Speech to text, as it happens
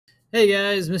Hey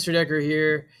guys, Mr. Decker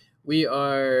here. We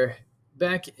are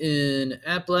back in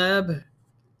App Lab,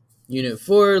 Unit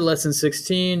 4, Lesson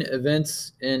 16,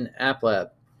 Events in App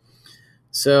Lab.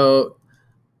 So,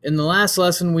 in the last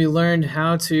lesson, we learned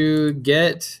how to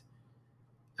get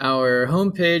our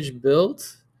homepage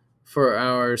built for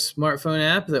our smartphone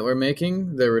app that we're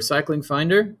making, the Recycling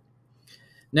Finder.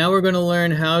 Now we're going to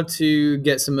learn how to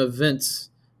get some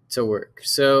events to work.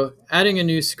 So, adding a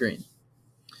new screen.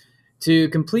 To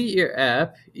complete your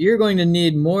app, you're going to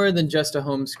need more than just a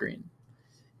home screen.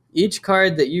 Each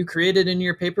card that you created in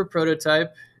your paper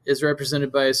prototype is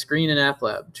represented by a screen in App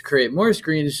Lab. To create more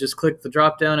screens, just click the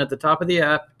drop-down at the top of the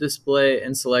app display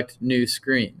and select New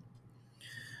Screen.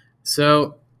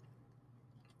 So,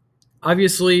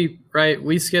 obviously, right,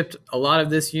 we skipped a lot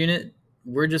of this unit.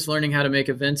 We're just learning how to make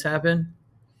events happen.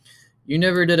 You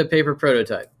never did a paper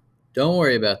prototype. Don't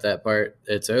worry about that part.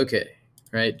 It's okay,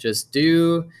 right? Just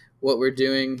do what we're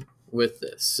doing with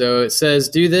this. So it says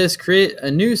do this, create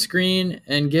a new screen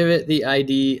and give it the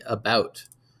ID about.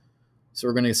 So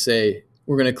we're going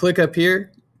to click up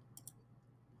here,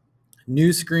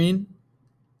 new screen.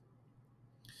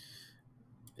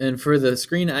 And for the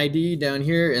screen ID down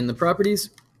here in the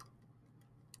properties,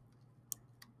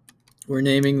 we're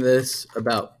naming this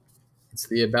about. It's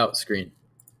the about screen.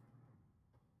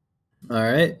 All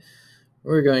right,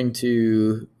 we're going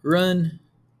to run,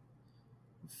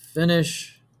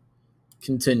 finish,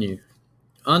 continue.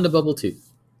 On to bubble 2.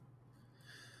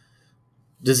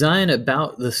 Design the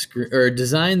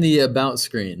about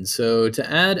screen. So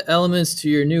to add elements to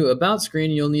your new about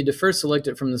screen, you'll need to first select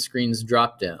it from the screen's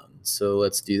drop down. So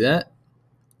let's do that.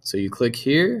 So you click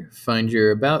here, find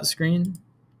your about screen.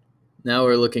 Now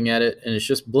we're looking at it and it's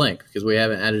just blank because we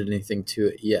haven't added anything to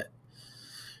it yet.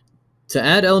 To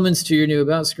add elements to your new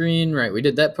about screen, right, we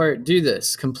did that part. Do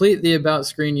this. Complete the about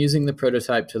screen using the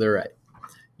prototype to the right.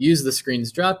 Use the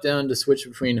screen's drop down to switch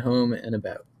between home and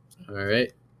about. All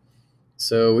right.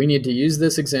 So we need to use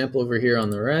this example over here on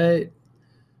the right.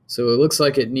 So it looks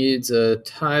like it needs a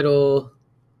title,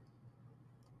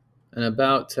 an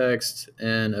about text,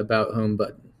 and about home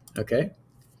button. Okay.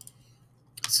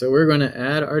 So we're going to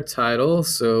add our title.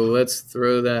 So let's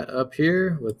throw that up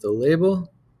here with the label.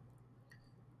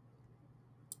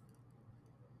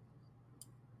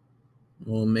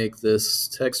 We'll make this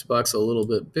text box a little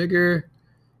bit bigger.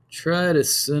 Try to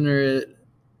center it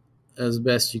as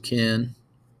best you can.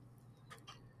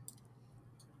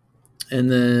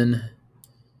 And then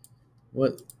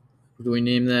what do we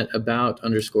name that? About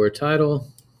underscore title.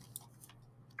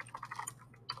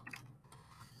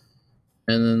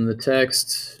 And then the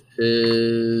text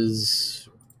is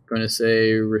going to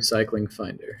say Recycling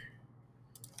Finder.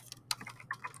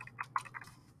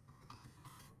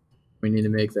 We need to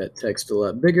make that text a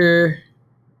lot bigger.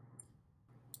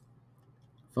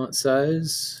 Font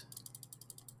size.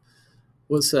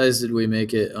 What size did we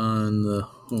make it on the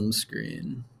home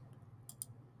screen?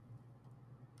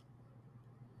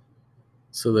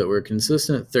 So that we're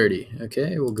consistent, 30.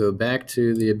 Okay, we'll go back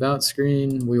to the about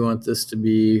screen. We want this to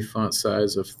be font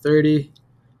size of 30.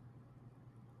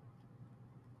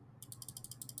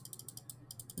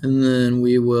 And then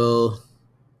we will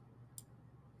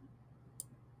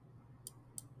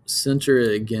center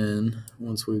it again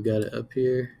once we've got it up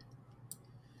here.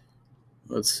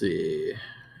 Let's see,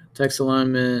 text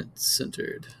alignment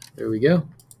centered. There we go.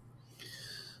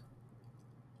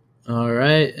 All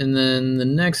right, and then the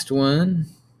next one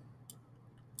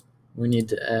we need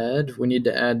to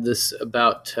add this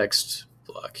about text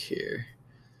block here.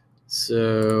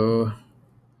 So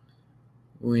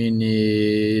we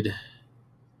need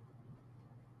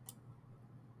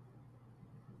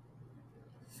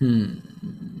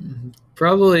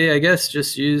probably, I guess,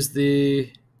 just use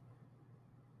the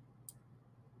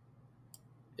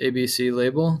ABC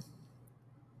label.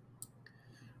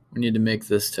 We need to make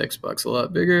this text box a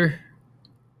lot bigger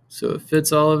so it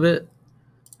fits all of it.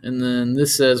 And then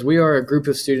this says, we are a group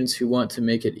of students who want to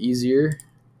make it easier.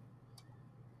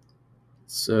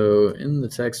 So in the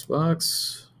text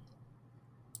box,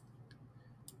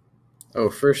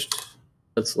 first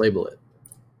let's label it.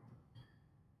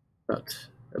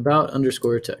 About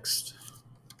underscore text.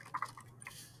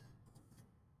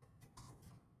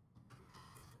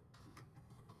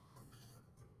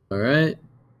 All right.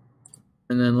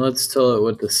 And then let's tell it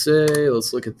what to say.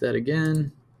 Let's look at that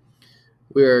again.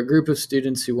 We are a group of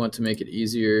students who want to make it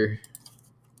easier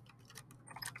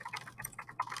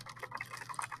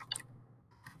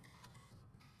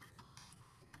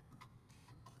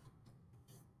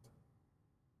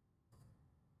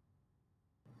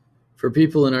for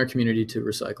people in our community to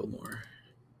recycle more.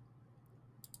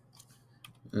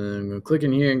 And I'm going to click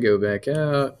in here and go back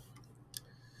out.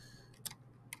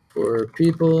 for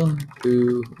people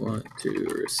who want to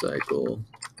recycle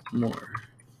more.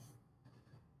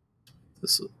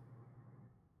 This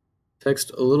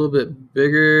text a little bit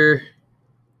bigger.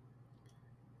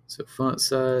 So font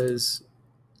size.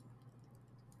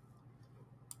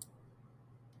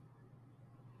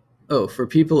 Oh, for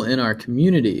people in our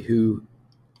community who,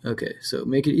 okay, so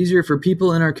make it easier for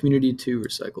people in our community to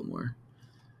recycle more.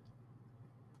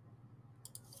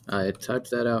 I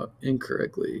typed that out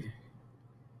incorrectly.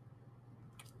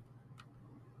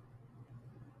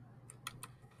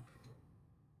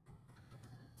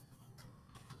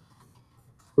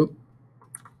 Oop.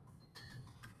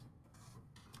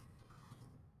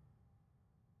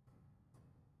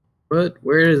 What?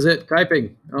 Where is it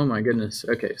typing? Oh my goodness.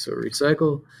 Okay, so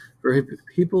recycle for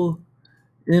people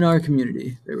in our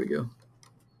community. There we go.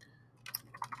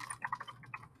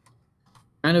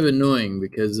 Kind of annoying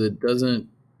because it doesn't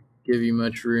give you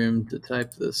much room to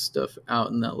type this stuff out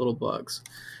in that little box.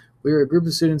 We are a group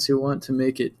of students who want to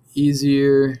make it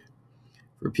easier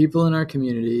for people in our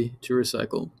community to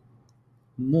recycle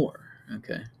more.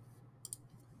 Okay.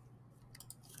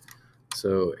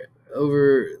 So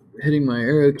over hitting my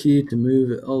arrow key to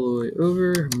move it all the way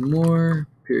over, more,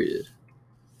 period.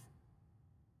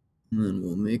 And then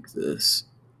we'll make this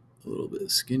a little bit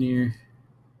skinnier.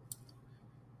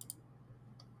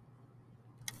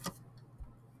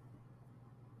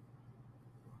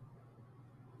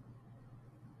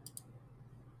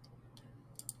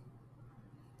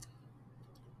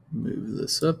 Move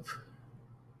this up.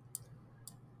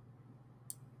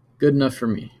 Good enough for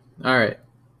me. All right.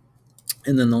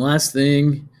 And then the last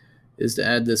thing is to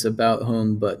add this About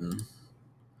Home button.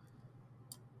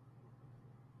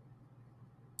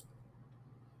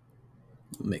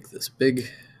 We'll make this big.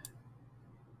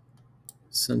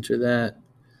 Center that.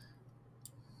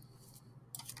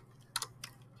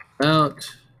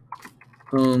 About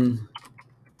Home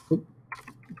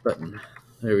button.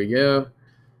 There we go.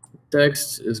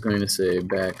 Text is going to say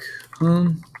back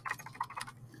home.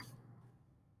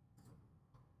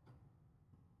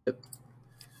 Yep.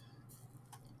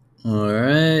 All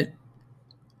right.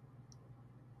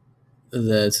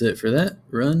 That's it for that.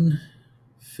 Run,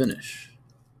 finish.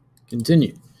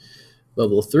 Continue.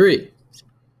 Bubble 3.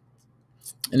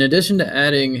 In addition to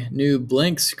adding new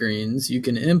blank screens, you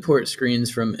can import screens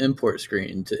from import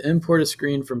screen. To import a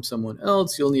screen from someone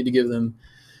else, you'll need to give them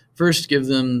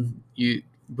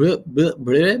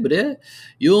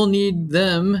you'll need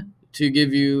them to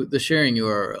give you the sharing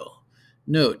URL.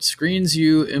 Note, screens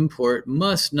you import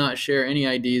must not share any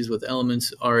IDs with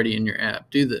elements already in your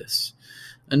app. Do this.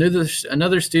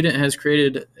 Another student has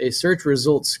created a search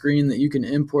results screen that you can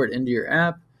import into your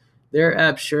app. Their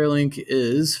app share link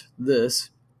is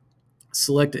this.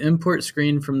 Select import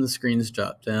screen from the screens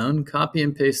dropdown. Copy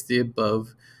and paste the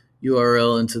above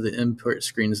URL into the import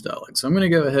screens dialog. So I'm going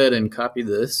to go ahead and copy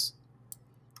this.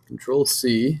 Control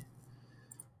C.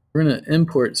 We're going to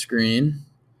import screen.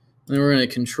 And then we're going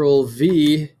to Control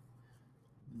V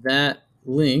that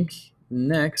link.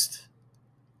 Next.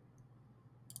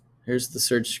 Here's the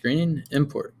search screen.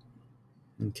 Import.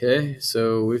 Okay,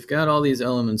 so we've got all these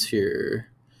elements here.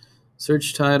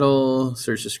 Search title,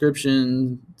 search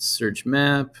description, search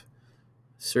map,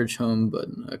 search home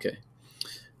button. Okay.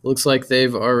 Looks like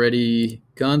they've already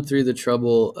gone through the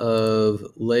trouble of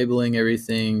labeling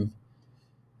everything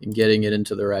and getting it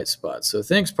into the right spot. So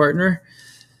thanks, partner.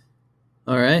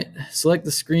 All right. Select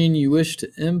the screen you wish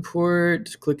to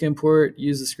import. Click import.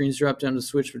 Use the screens drop down to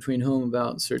switch between home,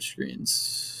 about, and search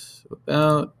screens.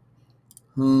 About,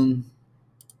 home,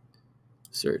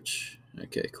 search.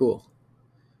 Okay, cool.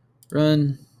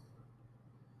 Run,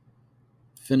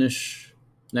 finish,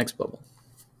 next bubble.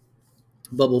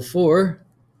 Bubble 4.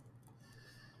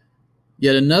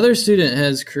 Yet another student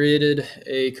has created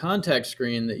a contact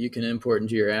screen that you can import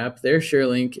into your app. Their share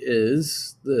link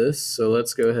is this. So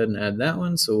let's go ahead and add that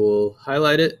one. So we'll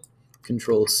highlight it,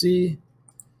 Control C,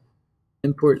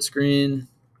 import screen,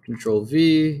 Control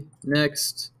V,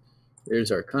 next.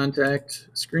 There's our contact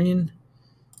screen,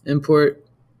 import.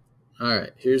 All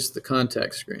right, here's the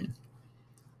contact screen.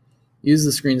 Use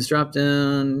the screens drop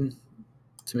down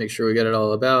to make sure we get it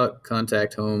all about.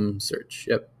 Contact, home, search.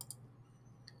 Yep.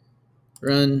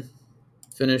 Run,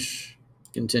 finish,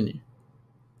 continue.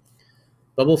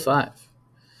 Bubble 5.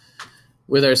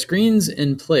 With our screens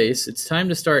in place, it's time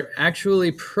to start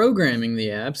actually programming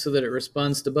the app so that it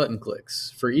responds to button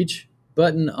clicks. For each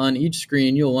button on each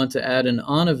screen, you'll want to add an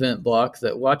on event block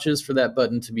that watches for that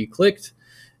button to be clicked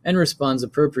and responds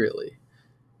appropriately.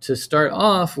 To start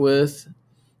off with,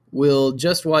 we'll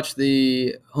just watch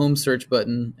the home search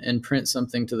button and print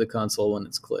something to the console when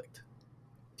it's clicked.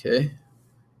 Okay.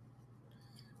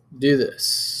 do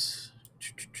this.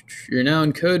 You're now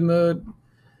in code mode.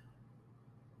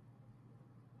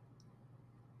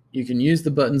 You can use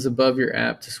the buttons above your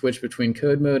app to switch between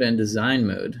code mode and design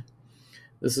mode.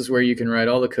 This is where you can write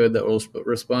all the code that will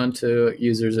respond to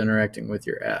users interacting with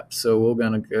your app. So we're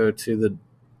going to go to the,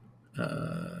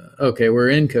 okay,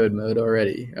 we're in code mode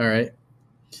already. All right.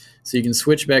 So you can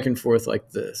switch back and forth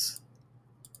like this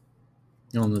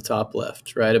on the top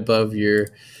left, right above your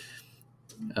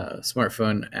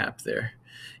smartphone app there.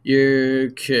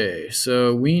 Okay,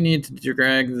 so we need to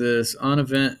drag this on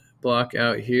event block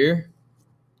out here.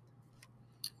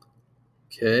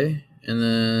 Okay, and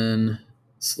then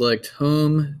select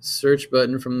home search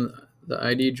button from the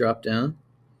ID dropdown.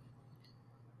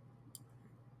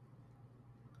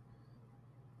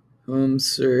 Home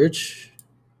search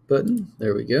button,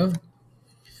 there we go.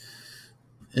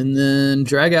 And then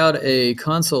drag out a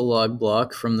console log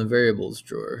block from the variables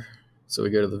drawer. So we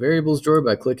go to the variables drawer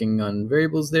by clicking on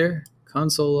variables there,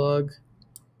 console log.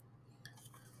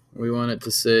 We want it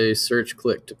to say search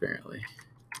clicked apparently.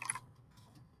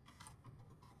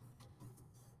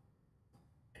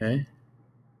 Okay.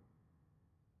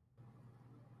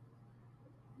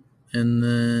 And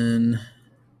then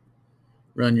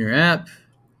run your app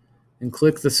and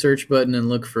click the search button and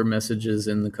look for messages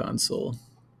in the console.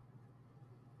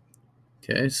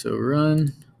 Okay, so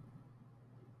run,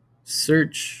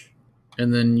 search,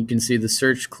 and then you can see the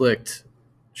search clicked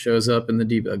shows up in the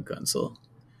debug console.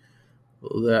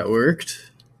 Well, that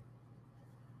worked.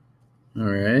 All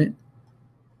right.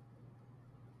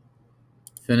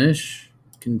 Finish,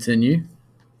 continue.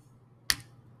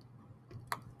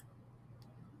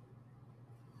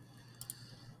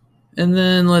 And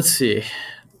then let's see,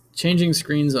 changing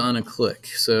screens on a click.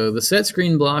 So the set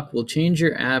screen block will change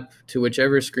your app to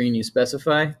whichever screen you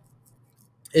specify.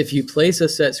 If you place a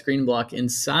set screen block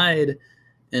inside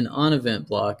an on event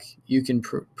block, you can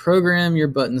program your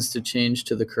buttons to change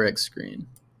to the correct screen.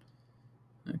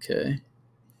 Okay,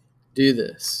 do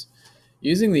this.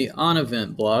 Using the on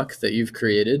event block that you've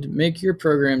created, make your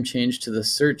program change to the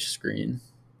search screen.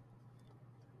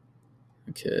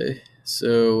 Okay,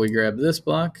 so we grab this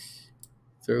block,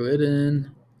 throw it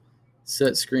in,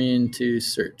 set screen to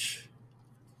search.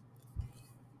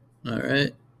 All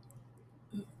right.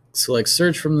 Select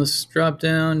search from this drop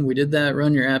down. We did that.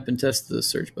 Run your app and test the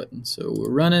search button. So we'll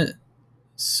run it,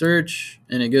 search,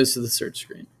 and it goes to the search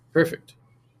screen. Perfect.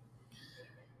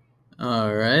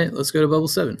 All right, let's go to bubble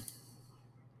 7.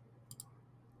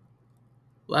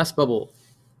 Last bubble.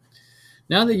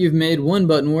 Now that you've made one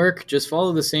button work, just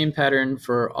follow the same pattern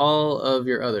for all of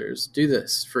your others. Do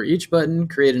this. For each button,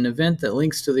 create an event that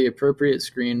links to the appropriate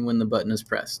screen when the button is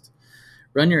pressed.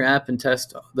 Run your app and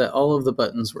test that all of the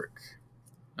buttons work.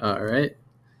 All right.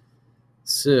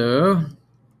 So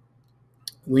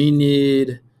we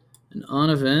need an on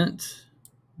event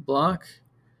block.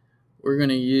 We're going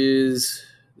to use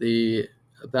the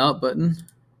about button.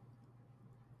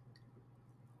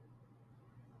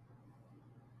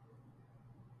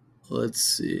 Let's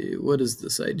see, what is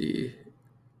this ID?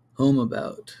 Home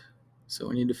about. So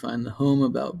we need to find the home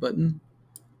about button.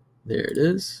 There it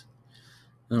is.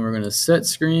 And we're going to set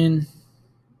screen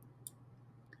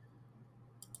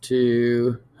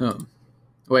to home.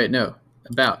 Wait, no,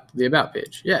 about, the about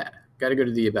page. Yeah, got to go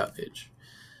to the about page.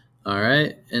 All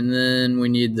right, and then we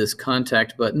need this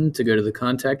contact button to go to the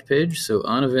contact page. So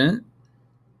on event,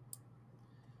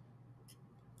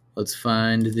 let's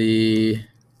find the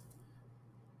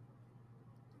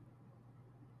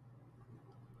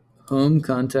home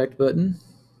contact button.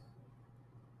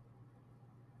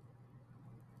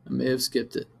 I may have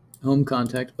skipped it. Home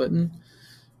contact button.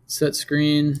 Set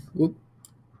screen. Whoop.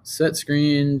 Set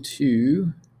screen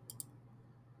to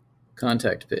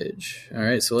contact page. All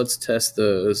right, so let's test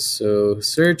those. So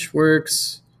search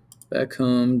works. Back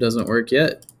home doesn't work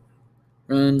yet.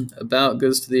 Run. About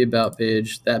goes to the about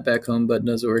page. That back home button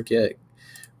doesn't work yet.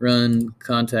 Run.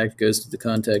 Contact goes to the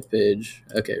contact page.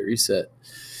 Okay, reset.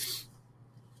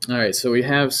 All right, so we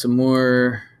have some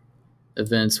more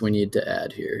events we need to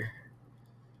add here.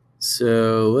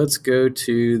 So let's go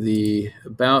to the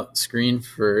about screen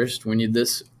first. We need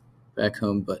this back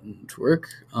home button to work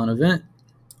on event.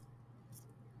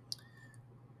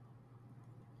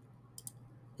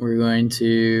 We're going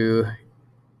to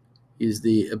use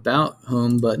the about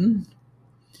home button,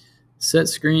 set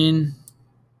screen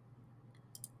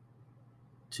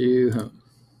to home.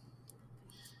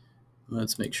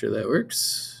 Let's make sure that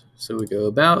works. So we go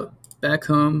about, back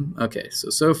home. Okay,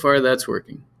 so far that's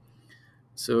working.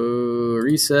 So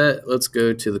reset, let's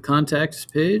go to the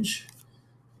contact page.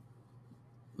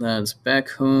 That's back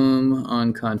home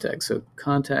on contact. So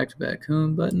contact back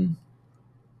home button.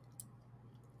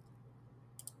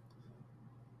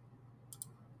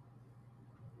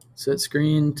 Set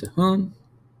screen to home.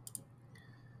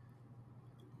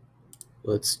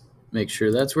 Let's make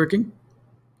sure that's working.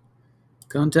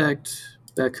 Contact,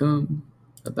 back home,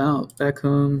 about, back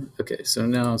home. Okay, so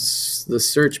now the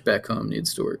search back home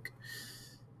needs to work.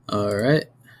 All right.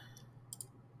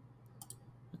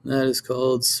 That is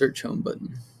called search home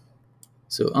button.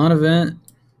 So on event,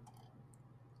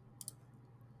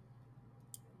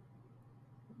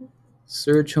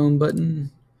 search home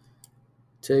button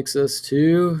takes us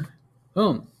to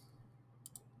home.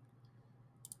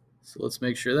 So let's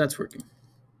make sure that's working.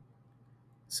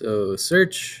 So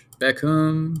search, back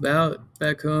home, about,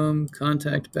 back home,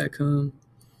 contact, back home.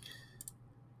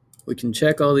 We can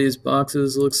check all these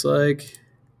boxes, looks like.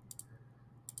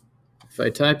 If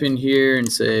I type in here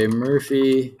and say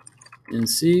Murphy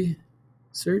NC,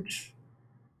 search.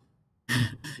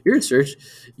 Your search,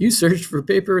 you searched for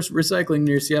paper recycling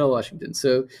near Seattle, Washington.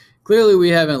 So clearly we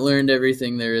haven't learned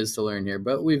everything there is to learn here,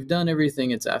 but we've done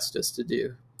everything it's asked us to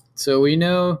do. So we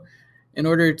know in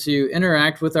order to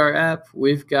interact with our app,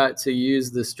 we've got to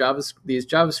use these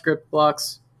JavaScript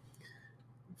blocks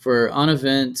for on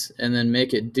event and then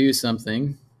make it do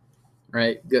something,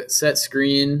 right? Set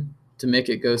screen to make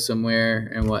it go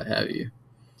somewhere and what have you.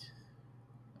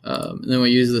 And then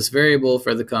we use this variable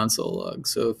for the console log.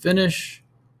 So finish,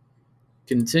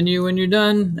 continue when you're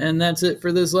done, and that's it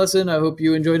for this lesson. I hope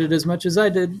you enjoyed it as much as I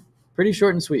did. Pretty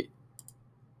short and sweet.